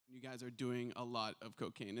guys are doing a lot of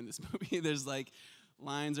cocaine in this movie. There's like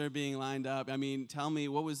lines are being lined up. I mean, tell me,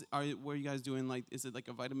 what are you guys doing? Like, is it like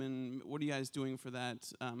a vitamin? What are you guys doing for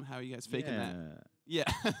that? How are you guys faking that? Yeah,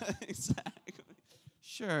 exactly.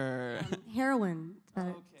 Sure. Heroin.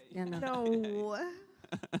 Okay. Yeah, no. No.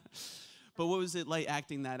 But what was it like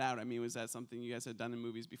acting that out? I mean, was that something you guys had done in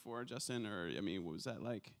movies before, Justin? Or, I mean, what was that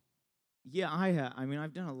like? Yeah, I have. I mean,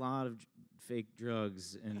 I've done a lot of fake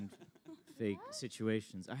drugs and fake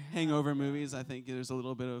situations. Hangover movies, I think there's a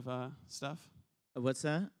little bit of stuff. What's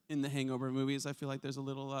that? In the Hangover movies, I feel like there's a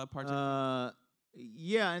little part.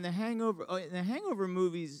 Yeah, in the Hangover. Oh, in the Hangover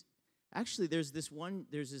movies, actually, there's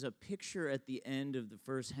a picture at the end of the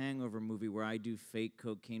first Hangover movie where I do fake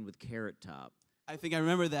cocaine with Carrot Top. I think I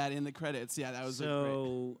remember that in the credits. Yeah, that was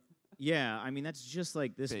so. Yeah, I mean that's just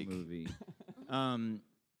like this fake. movie.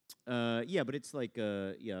 Yeah, but it's like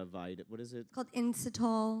what is it? It's called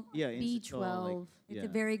Inositol. Yeah, B12. Like, It's a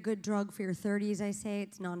very good drug for your 30s, I say.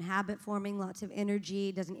 It's non-habit forming, lots of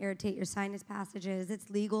energy, doesn't irritate your sinus passages. It's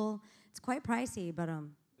legal. It's quite pricey, but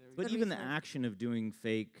But even the action of doing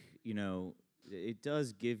fake, you know, it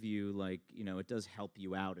does give you like, you know, it does help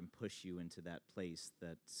you out and push you into that place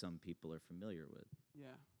that some people are familiar with. Yeah.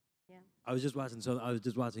 Yeah. I was just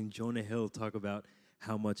watching Jonah Hill talk about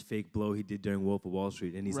how much fake blow he did during Wolf of Wall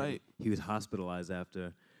Street, and he said he was hospitalized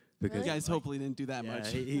after. Because you guys hopefully didn't do that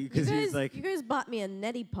much. Because he was like, you guys bought me a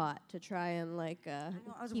neti pot to try and like. I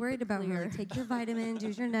was worried about her. Like, take your vitamins,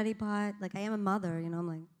 use your neti pot. Like, I am a mother, you know. I'm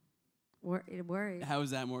like, worried. How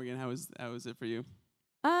was that, Morgan? How was it for you?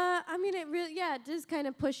 I mean, it really, it does kind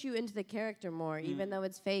of push you into the character more. Even though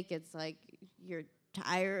it's fake, it's like you're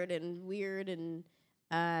tired and weird and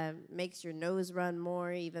makes your nose run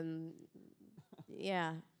more. Even,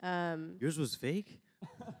 yours was fake.